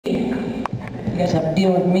guys have to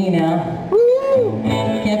deal with me now. Woo!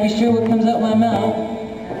 Can't be sure what comes out my mouth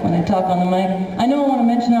when I talk on the mic. I know I want to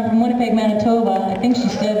mention I'm from Winnipeg, Manitoba. I think she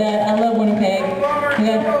said that. I love Winnipeg. We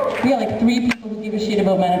got like 3 people who give a shit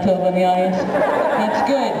about Manitoba in the audience. That's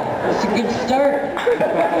good. It's a good start.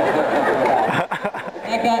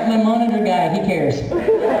 That guy, my monitor guy, he cares.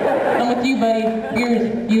 I'm with you, buddy.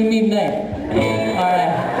 Here's you and me tonight.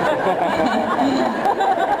 Alright.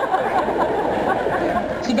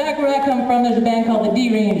 So back where I come from, there's a band called the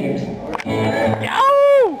D-Rangers. And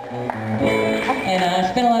I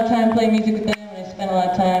spent a lot of time playing music with them, and I spent a lot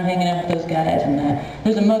of time hanging out with those guys. And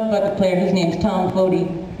there's a muck bucket player, his name's Tom Foley.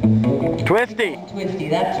 Twisty. Twisty,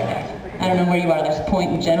 that's right. I don't know where you are, there's a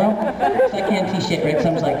point in general. So I can't see shit, right? So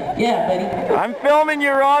I'm just like, yeah, buddy. I'm filming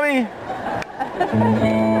you, Romi.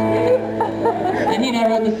 And he and I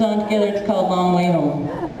wrote the song together, it's called Long Way Home.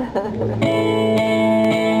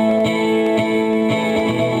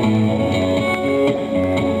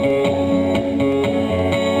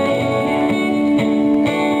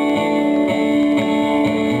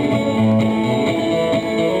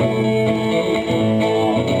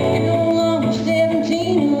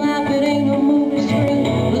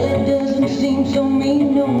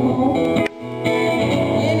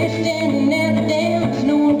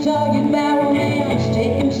 Talking about romance,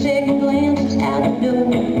 taking second glances out the door.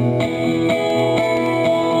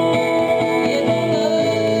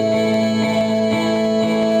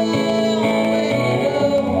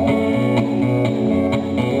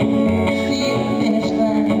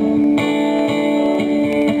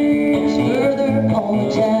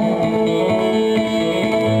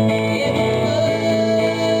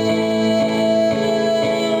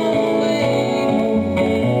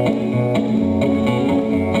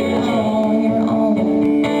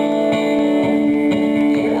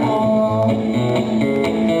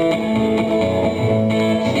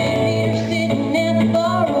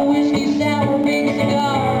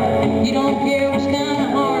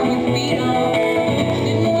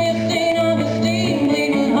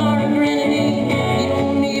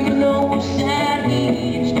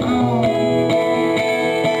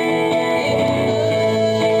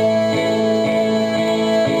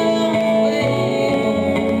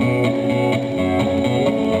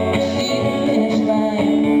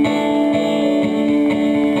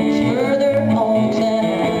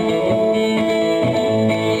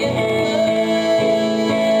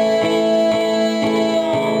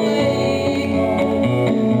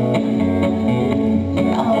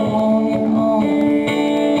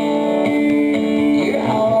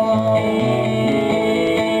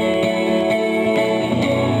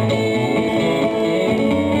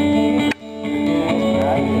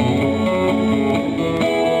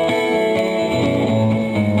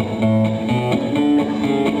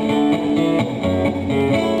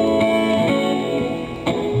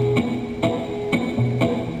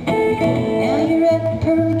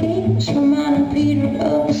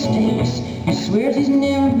 He swears he's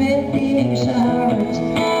never been the ace of hearts.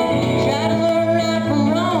 Try to learn right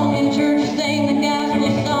from wrong in church, sing the gospel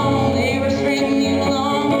song. They were stringing you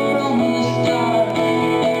along from the start.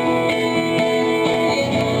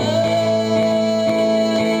 It's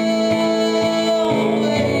a long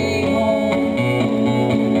way home.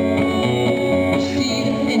 See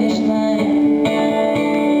the finish line.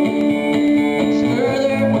 It's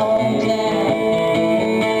further all the time.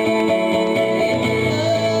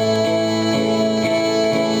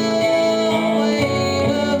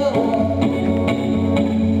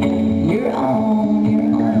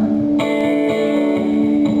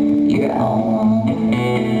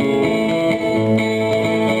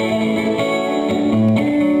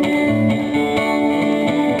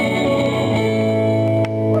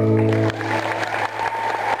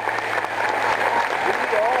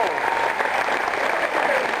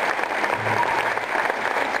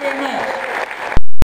 Very much.